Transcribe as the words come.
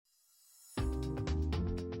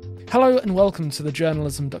Hello and welcome to the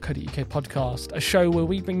journalism.co.uk podcast, a show where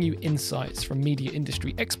we bring you insights from media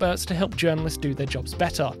industry experts to help journalists do their jobs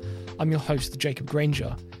better. I'm your host, Jacob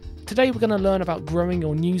Granger. Today we're going to learn about growing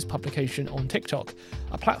your news publication on TikTok,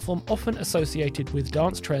 a platform often associated with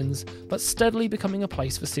dance trends, but steadily becoming a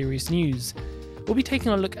place for serious news. We'll be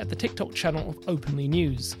taking a look at the TikTok channel of Openly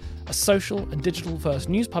News, a social and digital-first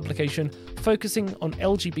news publication focusing on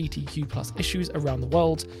LGBTQ+ issues around the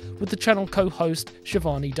world, with the channel co-host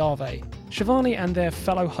Shivani Dave. Shivani and their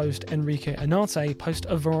fellow host Enrique Anate post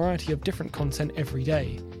a variety of different content every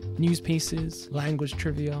day. News pieces, language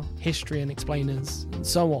trivia, history and explainers, and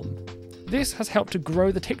so on. This has helped to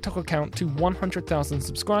grow the TikTok account to 100,000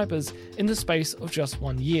 subscribers in the space of just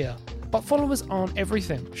 1 year. But followers aren't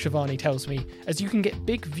everything, Shivani tells me, as you can get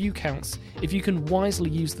big view counts if you can wisely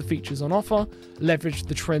use the features on offer, leverage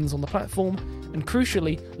the trends on the platform, and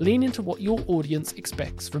crucially, lean into what your audience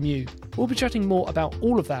expects from you. We'll be chatting more about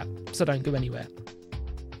all of that, so don't go anywhere.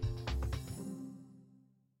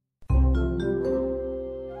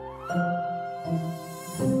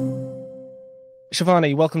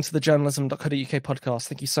 Shivani, welcome to the journalism.co.uk podcast.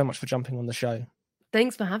 Thank you so much for jumping on the show.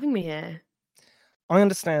 Thanks for having me here. I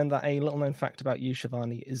understand that a little known fact about you,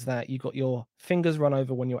 Shivani, is that you got your fingers run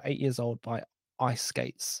over when you were 8 years old by ice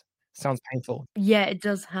skates. Sounds painful. Yeah, it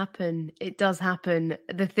does happen. It does happen.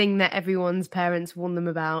 The thing that everyone's parents warn them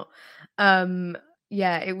about.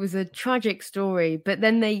 Yeah, it was a tragic story. But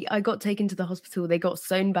then I got taken to the hospital. They got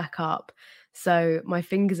sewn back up. So my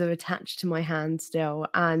fingers are attached to my hand still.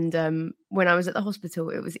 And when I was at the hospital,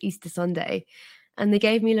 it was Easter Sunday. And they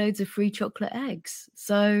gave me loads of free chocolate eggs.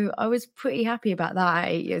 So I was pretty happy about that at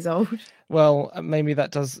 8 years old. Well, maybe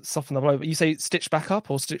that does soften the blow. But you say stitch back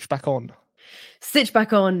up or stitch back on? Stitch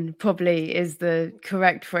back on probably is the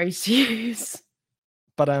correct phrase to use.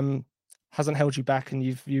 But hasn't held you back and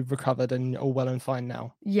you've recovered and all well and fine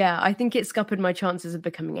now. Yeah, I think it scuppered my chances of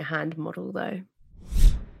becoming a hand model though.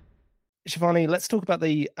 Shivani, let's talk about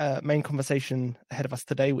the main conversation ahead of us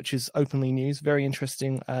today, which is Openly News. Very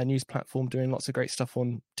interesting news platform doing lots of great stuff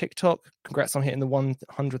on TikTok. Congrats on hitting the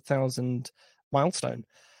 100,000 milestone.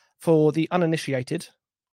 For the uninitiated,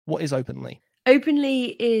 what is Openly?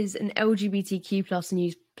 Openly is an LGBTQ+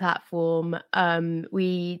 news platform.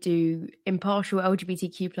 We do impartial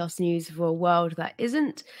LGBTQ+ news for a world that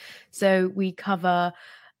isn't. So we cover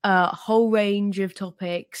a whole range of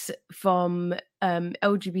topics from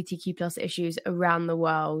LGBTQ+ issues around the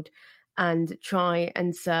world and try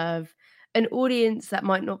and serve an audience that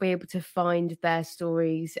might not be able to find their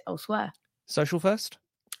stories elsewhere. Social first?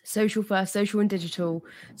 Social first, social and digital.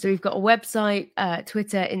 So we've got a website,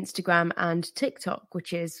 Twitter, Instagram, and TikTok,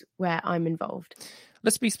 which is where I'm involved.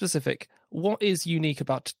 Let's be specific. What is unique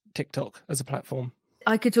about TikTok as a platform?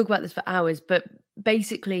 I could talk about this for hours, but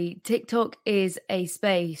basically TikTok is a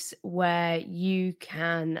space where you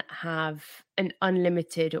can have an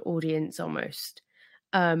unlimited audience almost,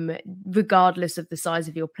 regardless of the size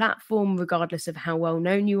of your platform, regardless of how well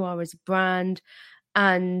known you are as a brand.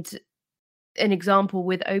 And an example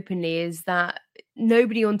with Openly is that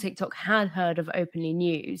nobody on TikTok had heard of Openly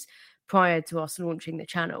News prior to us launching the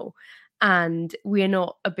channel. And we are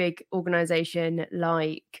not a big organization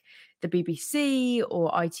like the BBC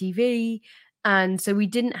or ITV. And so we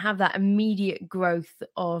didn't have that immediate growth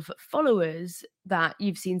of followers that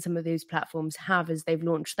you've seen some of those platforms have as they've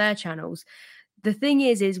launched their channels. The thing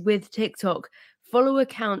is with TikTok, follower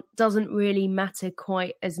count doesn't really matter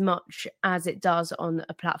quite as much as it does on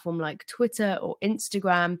a platform like Twitter or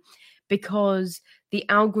Instagram, because the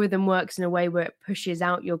algorithm works in a way where it pushes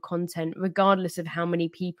out your content regardless of how many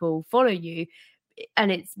people follow you.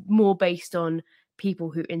 And it's more based on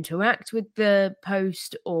people who interact with the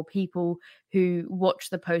post or people who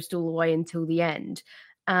watch the post all the way until the end.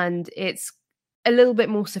 And it's a little bit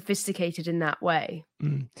more sophisticated in that way.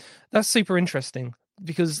 That's super interesting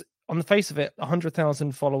because on the face of it,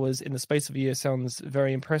 100,000 followers in the space of a year sounds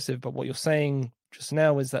very impressive. But what you're saying just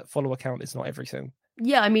now is that follower count is not everything.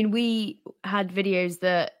 Yeah, I mean, we had videos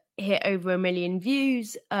that hit over 1 million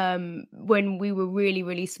views when we were really,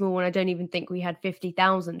 really small. And I don't even think we had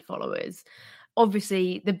 50,000 followers.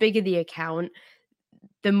 Obviously, the bigger the account,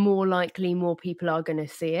 the more likely more people are going to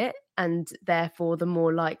see it. And therefore, the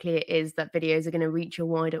more likely it is that videos are going to reach a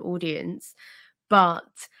wider audience.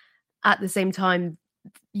 But at the same time,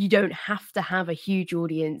 you don't have to have a huge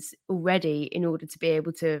audience already in order to be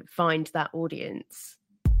able to find that audience.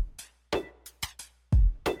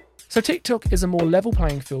 So TikTok is a more level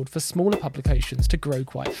playing field for smaller publications to grow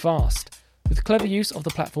quite fast. With clever use of the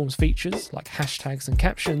platform's features, like hashtags and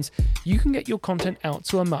captions, you can get your content out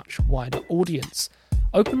to a much wider audience.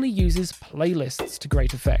 Openly uses playlists to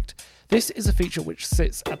great effect. This is a feature which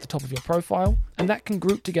sits at the top of your profile, and that can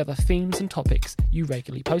group together themes and topics you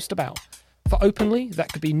regularly post about. For Openly,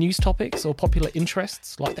 that could be news topics or popular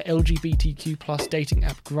interests like the LGBTQ+ dating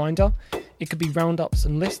app Grindr. It could be roundups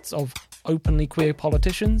and lists of openly queer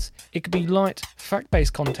politicians. It could be light,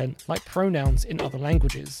 fact-based content like pronouns in other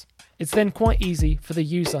languages. It's then quite easy for the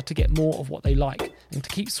user to get more of what they like and to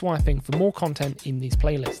keep swiping for more content in these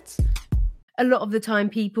playlists. A lot of the time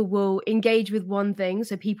people will engage with one thing.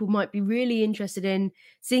 So people might be really interested in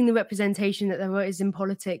seeing the representation that there is in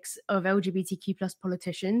politics of LGBTQ+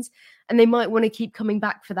 politicians, and they might want to keep coming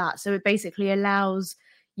back for that. So it basically allows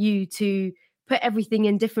you to put everything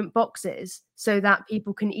in different boxes so that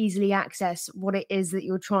people can easily access what it is that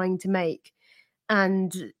you're trying to make.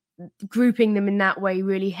 And grouping them in that way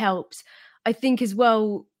really helps. I think as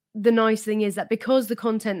well, the nice thing is that because the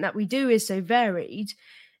content that we do is so varied,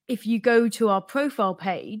 if you go to our profile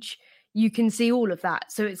page, you can see all of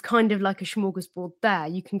that. So it's kind of like a smorgasbord there.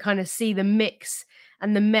 You can kind of see the mix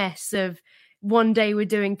and the mess of one day we're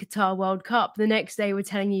doing Qatar World Cup. The next day we're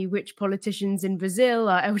telling you which politicians in Brazil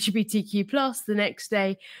are LGBTQ+. The next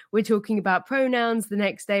day we're talking about pronouns. The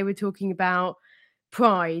next day we're talking about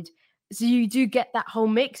pride. So you do get that whole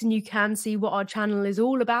mix and you can see what our channel is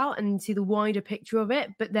all about and see the wider picture of it.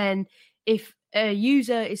 But then if a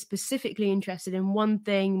user is specifically interested in one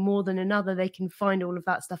thing more than another, they can find all of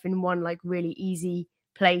that stuff in one like really easy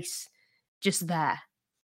place just there.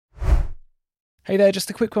 Hey there, just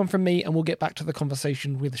a quick one from me and we'll get back to the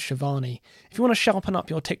conversation with Shivani. If you want to sharpen up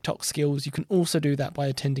your TikTok skills, you can also do that by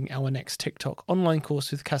attending our next TikTok online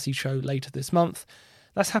course with Cassie Cho later this month.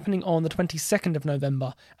 That's happening on the 22nd of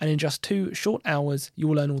November, and in just 2 short hours, you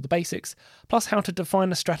will learn all the basics, plus how to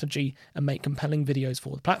define a strategy and make compelling videos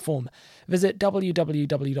for the platform. Visit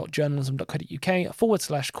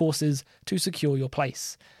www.journalism.co.uk/courses to secure your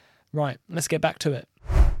place. Right, let's get back to it.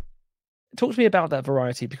 Talk to me about that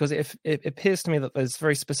variety, because it appears to me that there's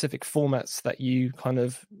very specific formats that you kind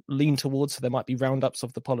of lean towards. So there might be roundups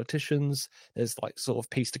of the politicians. There's like sort of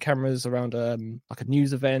piece to cameras around like a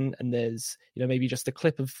news event, and there's maybe just a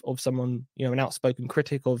clip of someone an outspoken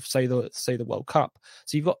critic of say the World Cup.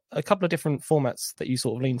 So you've got a couple of different formats that you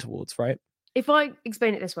sort of lean towards, right? If I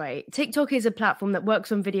explain it this way, TikTok is a platform that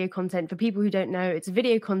works on video content. For people who don't know, it's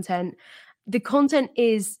video content. The content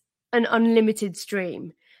is an unlimited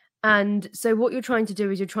stream. And so what you're trying to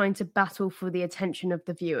do is you're trying to battle for the attention of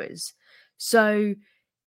the viewers. So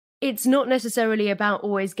it's not necessarily about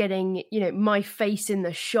always getting, my face in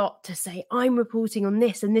the shot to say, I'm reporting on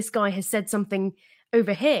this and this guy has said something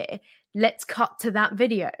over here. Let's cut to that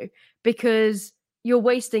video, because you're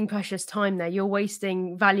wasting precious time there. You're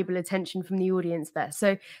wasting valuable attention from the audience there.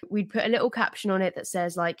 So we'd put a little caption on it that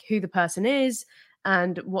says like who the person is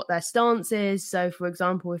and what their stance is. So, for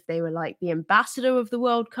example, if they were like the ambassador of the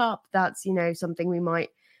World Cup, that's, something we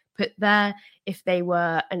might put there. If they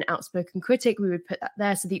were an outspoken critic, we would put that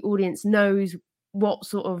there so the audience knows what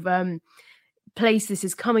sort of place this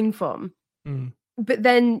is coming from. But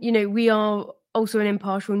then, we are also an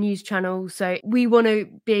impartial news channel. So we want to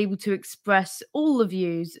be able to express all the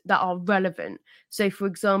views that are relevant. So, for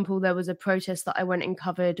example, there was a protest that I went and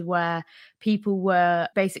covered where people were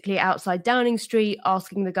basically outside Downing Street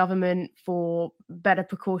asking the government for better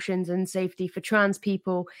precautions and safety for trans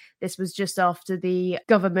people. This was just after the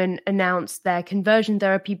government announced their conversion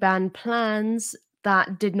therapy ban plans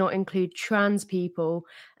that did not include trans people.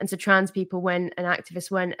 And so trans people went, and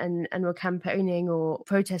activists went and were campaigning or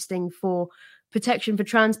protesting for protection for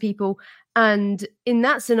trans people. And in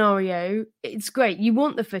that scenario, it's great. You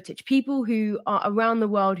want the footage. People who are around the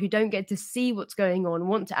world who don't get to see what's going on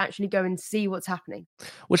want to actually go and see what's happening.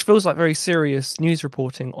 Which feels like very serious news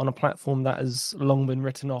reporting on a platform that has long been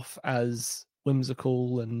written off as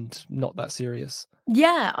whimsical and not that serious.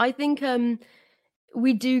 Yeah, I think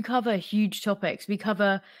we do cover huge topics. We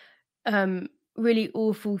cover really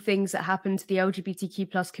awful things that happen to the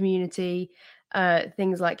LGBTQ+ community,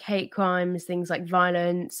 things like hate crimes, things like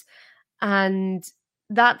violence. And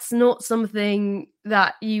that's not something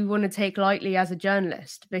that you want to take lightly as a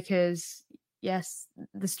journalist, because yes,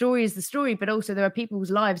 the story is the story, but also there are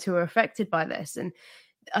people's lives who are affected by this. And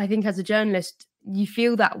I think as a journalist, you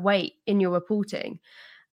feel that weight in your reporting.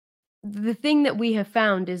 The thing that we have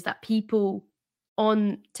found is that people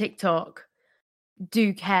on TikTok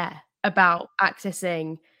do care about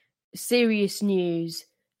accessing serious news,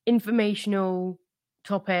 informational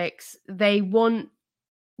topics. They want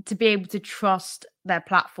to be able to trust their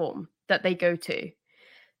platform that they go to.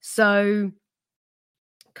 So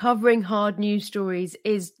covering hard news stories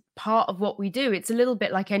is part of what we do. It's a little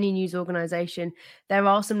bit like any news organization. There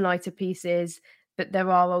are some lighter pieces. but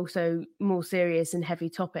there are also more serious and heavy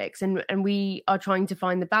topics, and we are trying to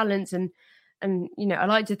find the balance. And I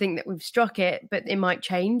like to think that we've struck it, but it might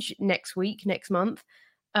change next week, next month.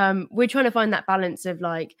 We're trying to find that balance of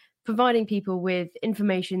like providing people with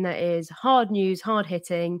information that is hard news, hard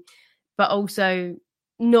hitting, but also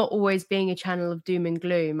not always being a channel of doom and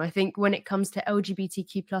gloom. I think when it comes to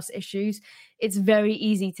LGBTQ plus issues, it's very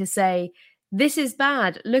easy to say, this is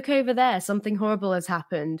bad, look over there, something horrible has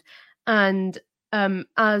happened. And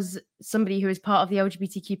as somebody who is part of the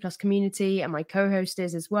LGBTQ plus community, and my co-host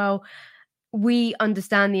is as well, we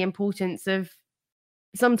understand the importance of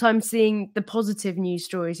sometimes seeing the positive news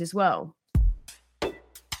stories as well.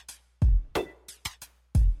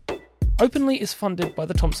 Openly is funded by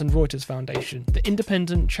the Thomson Reuters Foundation, the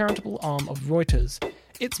independent charitable arm of Reuters.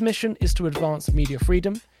 Its mission is to advance media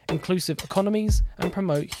freedom, inclusive economies, and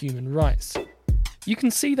promote human rights. You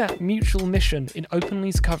can see that mutual mission in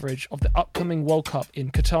Openly's coverage of the upcoming World Cup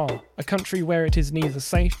in Qatar, a country where it is neither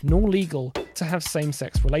safe nor legal to have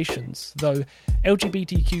same-sex relations, though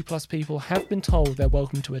LGBTQ plus people have been told they're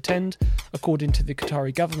welcome to attend, according to the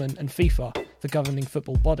Qatari government and FIFA, the governing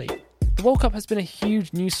football body. The World Cup has been a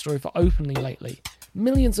huge news story for Openly lately.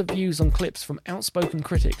 Millions of views on clips from outspoken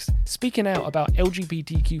critics speaking out about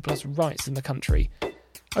LGBTQ plus rights in the country.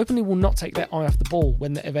 Openly will not take their eye off the ball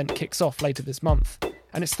when the event kicks off later this month,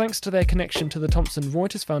 and it's thanks to their connection to the Thomson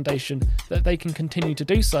Reuters Foundation that they can continue to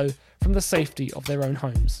do so from the safety of their own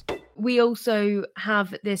homes. We also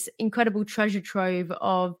have this incredible treasure trove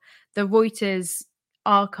of the Reuters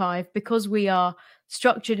archive, because we are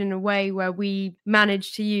structured in a way where we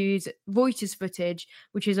manage to use Reuters footage,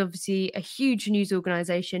 which is obviously a huge news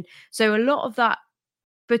organization. So a lot of that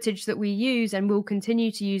footage that we use and will continue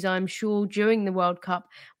to use, I'm sure, during the World Cup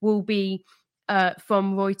will be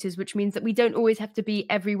from Reuters, which means that we don't always have to be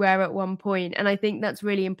everywhere at one point. And I think that's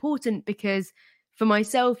really important, because for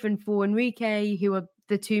myself and for Enrique, who are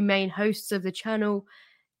the two main hosts of the channel,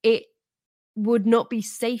 it would not be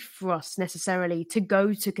safe for us necessarily to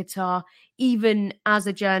go to Qatar, even as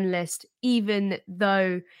a journalist, even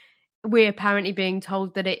though we're apparently being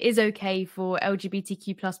told that it is okay for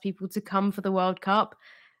LGBTQ plus people to come for the World Cup.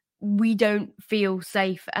 We don't feel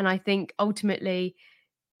safe. And I think ultimately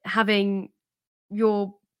having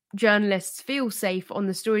your journalists feel safe on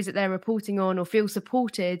the stories that they're reporting on, or feel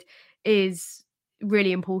supported, is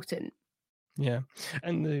really important. Yeah.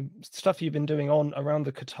 And the stuff you've been doing on around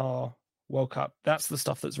the Qatar World Cup, that's the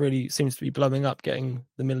stuff that's really seems to be blowing up, getting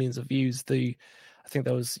the millions of views. I think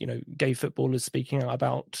there was, gay footballers speaking out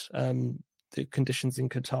about the conditions in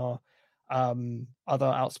Qatar. Other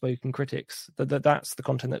outspoken critics. That's the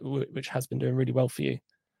content which has been doing really well for you.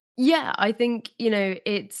 Yeah, I think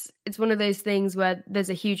it's one of those things where there's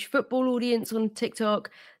a huge football audience on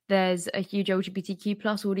TikTok. There's a huge LGBTQ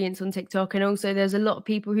plus audience on TikTok, and also there's a lot of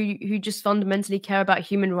people who just fundamentally care about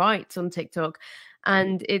human rights on TikTok,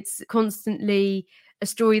 and it's constantly a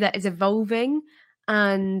story that is evolving,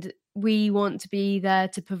 and we want to be there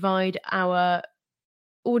to provide our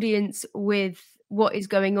audience with what is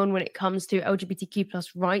going on when it comes to LGBTQ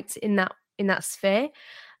plus rights in that sphere.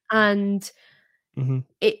 And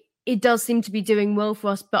it does seem to be doing well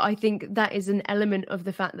for us, but I think that is an element of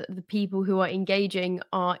the fact that the people who are engaging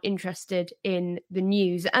are interested in the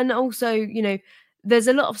news. And also, there's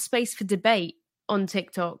a lot of space for debate on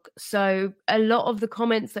TikTok. So a lot of the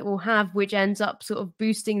comments that we'll have, which ends up sort of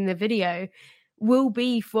boosting the video, will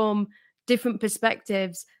be from different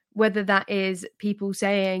perspectives, whether that is people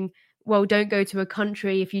saying, well, don't go to a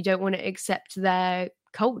country if you don't want to accept their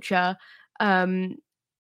culture,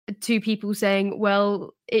 to people saying,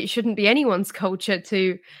 well, it shouldn't be anyone's culture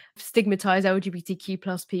to stigmatize LGBTQ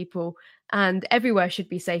plus people, and everywhere should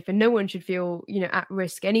be safe and no one should feel, at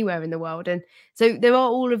risk anywhere in the world. And so there are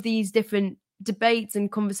all of these different debates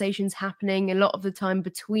and conversations happening a lot of the time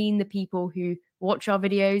between the people who watch our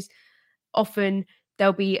videos. Often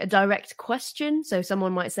there'll be a direct question. So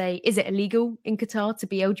someone might say, is it illegal in Qatar to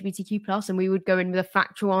be LGBTQ plus? And we would go in with a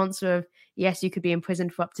factual answer of, yes, you could be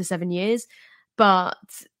imprisoned for up to 7 years. But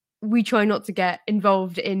we try not to get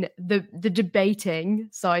involved in the debating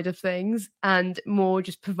side of things, and more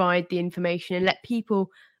just provide the information and let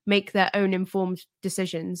people make their own informed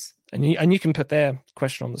decisions. And you can put their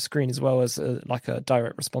question on the screen as well as a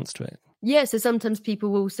direct response to it. Yeah, so sometimes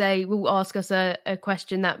people will ask us a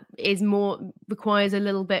question that requires a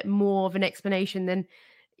little bit more of an explanation than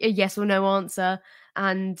a yes or no answer.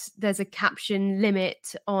 And there's a caption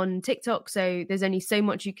limit on TikTok, so there's only so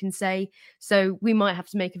much you can say. So we might have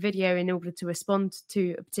to make a video in order to respond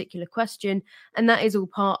to a particular question. And that is all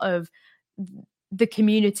part of the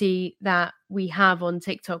community that we have on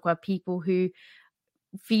TikTok, where people who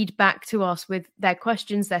feed back to us with their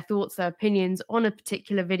questions, their thoughts, their opinions on a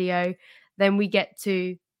particular video, then we get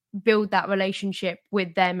to build that relationship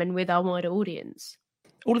with them and with our wider audience.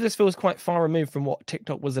 All of this feels quite far removed from what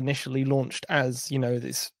TikTok was initially launched as, you know,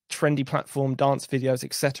 this trendy platform, dance videos,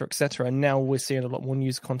 etc., and now we're seeing a lot more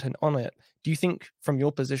news content on it. Do you think, from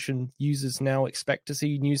your position, users now expect to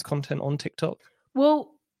see news content on TikTok?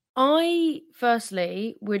 Well, I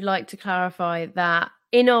firstly would like to clarify that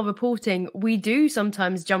in our reporting, we do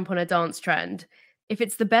sometimes jump on a dance trend. If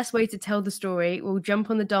it's the best way to tell the story, we'll jump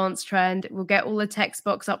on the dance trend, we'll get all the text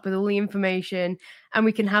box up with all the information, and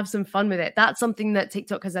we can have some fun with it. That's something that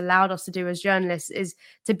TikTok has allowed us to do as journalists, is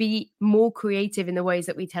to be more creative in the ways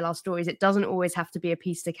that we tell our stories. It doesn't always have to be a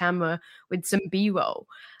piece to camera with some B-roll.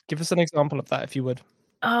 Give us an example of that, if you would.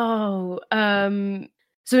 So an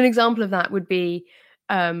example of that would be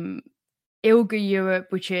ILGA Europe,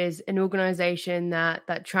 which is an organization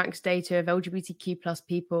that tracks data of LGBTQ plus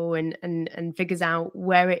people and figures out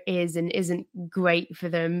where it is and isn't great for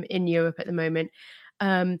them in Europe at the moment,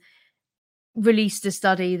 released a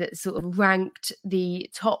study that sort of ranked the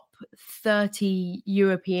top 30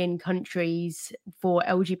 European countries for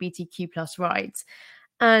LGBTQ plus rights.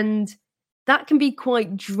 And that can be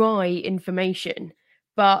quite dry information,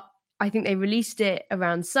 but I think they released it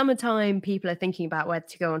around summertime. People are thinking about where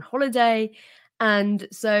to go on holiday. And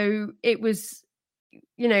so it was,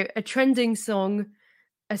 you know, a trending song,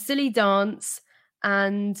 a silly dance,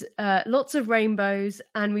 and lots of rainbows.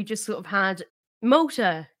 And we just sort of had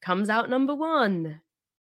Malta comes out number 1.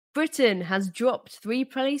 Britain has dropped 3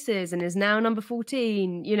 places and is now number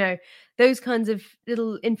 14. You know, those kinds of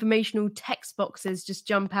little informational text boxes just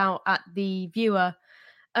jump out at the viewer.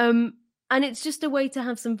 And it's just a way to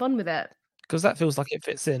have some fun with it. Because that feels like it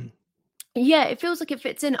fits in. Yeah, it feels like it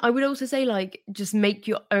fits in. I would also say, like, just make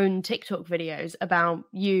your own TikTok videos about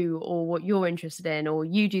you or what you're interested in, or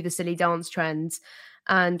you do the silly dance trends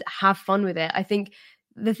and have fun with it. I think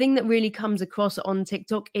the thing that really comes across on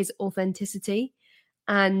TikTok is authenticity.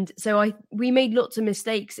 And so we made lots of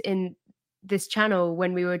mistakes in this channel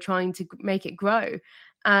when we were trying to make it grow.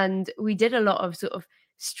 And we did a lot of sort of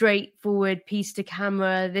straightforward piece to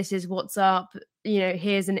camera, this is what's up, you know,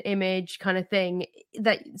 here's an image kind of thing,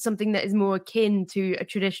 that something that is more akin to a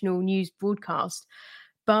traditional news broadcast.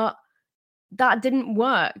 But that didn't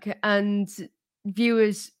work, and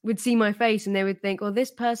viewers would see my face and they would think, well,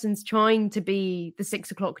 this person's trying to be the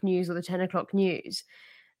 6 o'clock news or the 10 o'clock news.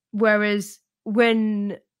 Whereas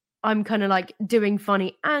when I'm kind of like doing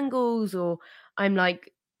funny angles, or I'm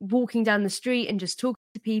like walking down the street and just talking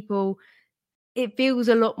to people, it feels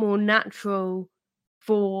a lot more natural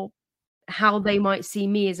for how they might see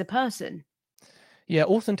me as a person. Yeah,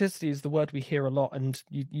 authenticity is the word we hear a lot, and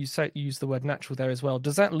you use the word natural there as well.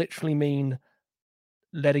 Does that literally mean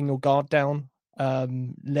letting your guard down,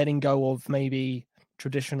 letting go of maybe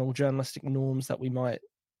traditional journalistic norms that we might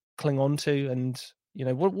cling on to? And, you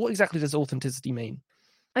know, what exactly does authenticity mean?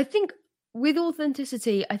 I think with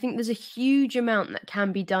authenticity, I think there's a huge amount that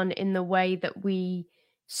can be done in the way that we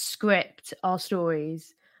script our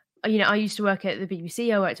stories. You know, I used to work at the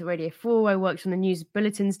BBC, I worked at Radio 4, I worked on the news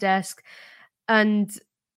bulletins desk, and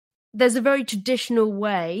there's a very traditional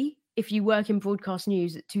way, if you work in broadcast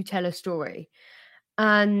news, to tell a story.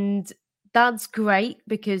 And that's great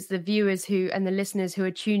because the viewers and the listeners who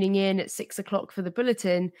are tuning in at 6 o'clock for the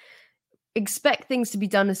bulletin expect things to be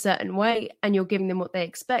done a certain way, and you're giving them what they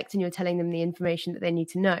expect and you're telling them the information that they need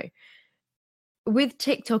to know. With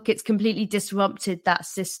TikTok, it's completely disrupted that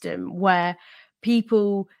system where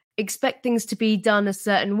people expect things to be done a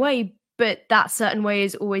certain way, but that certain way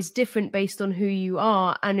is always different based on who you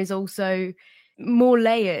are and is also more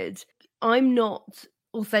layered. I'm not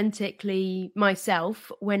authentically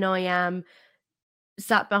myself when I am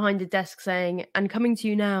sat behind a desk saying, and coming to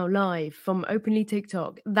you now live from Openly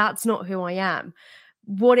TikTok. That's not who I am.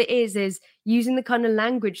 What it is using the kind of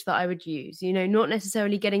language that I would use, you know, not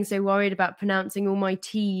necessarily getting so worried about pronouncing all my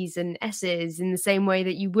T's and S's in the same way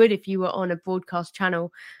that you would if you were on a broadcast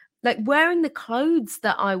channel, like wearing the clothes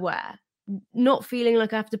that I wear, not feeling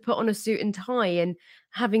like I have to put on a suit and tie, and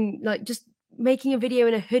having like just making a video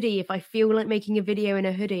in a hoodie if I feel like making a video in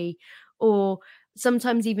a hoodie, or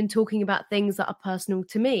sometimes even talking about things that are personal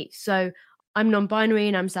to me. So I'm non-binary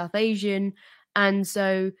and I'm South Asian. And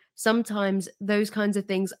so sometimes those kinds of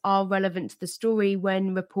things are relevant to the story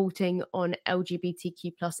when reporting on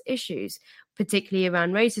LGBTQ plus issues, particularly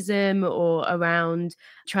around racism or around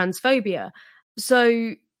transphobia.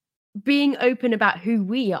 So being open about who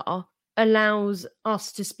we are allows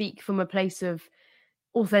us to speak from a place of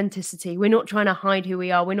authenticity. We're not trying to hide who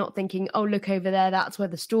we are. We're not thinking, oh, look over there, that's where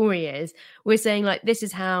the story is. We're saying, like, this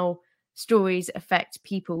is how stories affect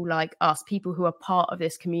people like us, people who are part of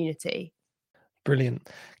this community. Brilliant.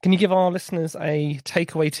 Can you give our listeners a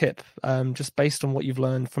takeaway tip, just based on what you've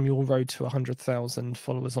learned from your road to 100,000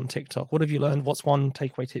 followers on TikTok? What have you learned? What's one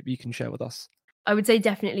takeaway tip you can share with us? I would say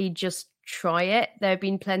definitely just try it. There have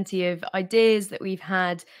been plenty of ideas that we've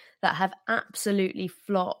had that have absolutely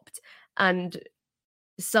flopped. And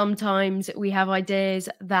sometimes we have ideas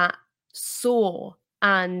that soar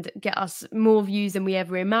and get us more views than we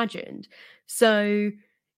ever imagined. So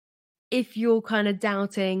if you're kind of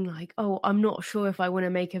doubting, like, oh, I'm not sure if I want to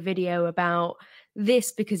make a video about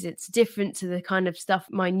this because it's different to the kind of stuff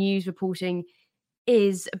my news reporting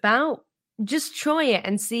is about, just try it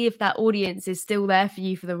and see if that audience is still there for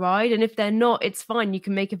you for the ride. And if they're not, it's fine. You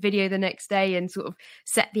can make a video the next day and sort of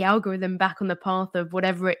set the algorithm back on the path of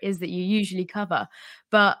whatever it is that you usually cover.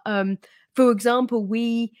 But for example,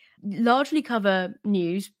 we largely cover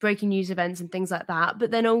news, breaking news events and things like that.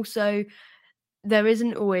 But then also there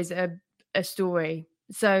isn't always a story.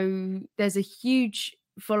 So there's a huge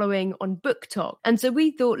following on BookTok. And so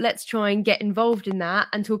we thought, let's try and get involved in that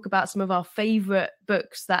and talk about some of our favorite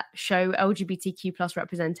books that show LGBTQ plus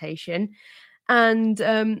representation. And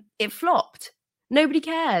it flopped. Nobody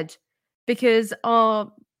cared because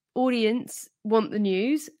our audience want the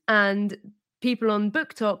news, and people on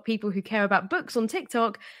BookTok, people who care about books on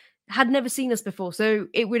TikTok, had never seen us before. So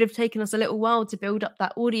it would have taken us a little while to build up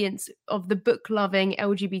that audience of the book-loving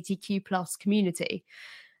LGBTQ plus community.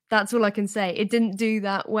 That's all I can say. It didn't do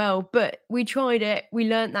that well, but we tried it. We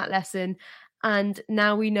learned that lesson. And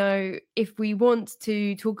now we know if we want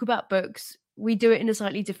to talk about books, we do it in a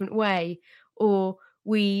slightly different way, or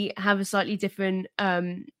we have a slightly different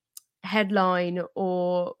headline,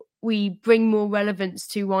 or we bring more relevance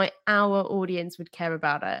to why our audience would care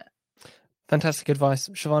about it. Fantastic advice.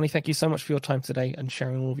 Shivani, thank you so much for your time today and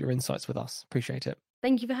sharing all of your insights with us. Appreciate it.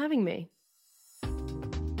 Thank you for having me.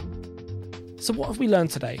 So what have we learned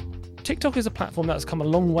today? TikTok is a platform that has come a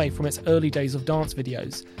long way from its early days of dance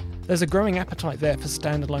videos. There's a growing appetite there for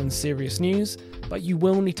standalone serious news, but you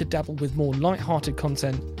will need to dabble with more light-hearted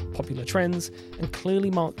content, popular trends, and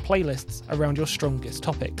clearly marked playlists around your strongest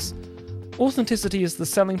topics. Authenticity is the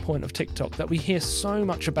selling point of TikTok that we hear so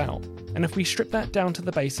much about, and if we strip that down to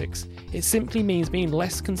the basics, it simply means being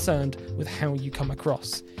less concerned with how you come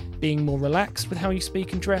across, being more relaxed with how you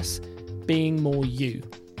speak and dress, being more you.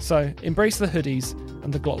 So embrace the hoodies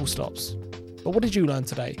and the glottal stops. But what did you learn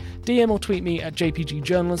today? DM or tweet me at JPG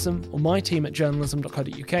Journalism or my team at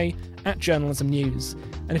journalism.co.uk at Journalism News.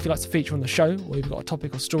 And if you'd like to feature on the show, or you've got a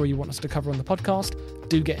topic or story you want us to cover on the podcast,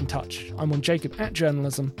 do get in touch. I'm on Jacob at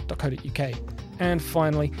journalism.co.uk. And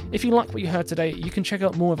finally, if you like what you heard today, you can check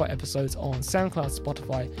out more of our episodes on SoundCloud,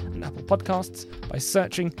 Spotify, and Apple Podcasts by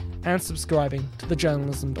searching and subscribing to the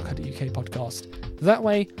journalism.co.uk podcast. That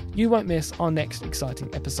way, you won't miss our next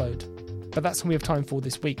exciting episode. But that's all we have time for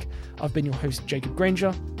this week. I've been your host, Jacob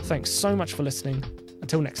Granger. Thanks so much for listening.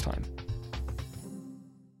 Until next time.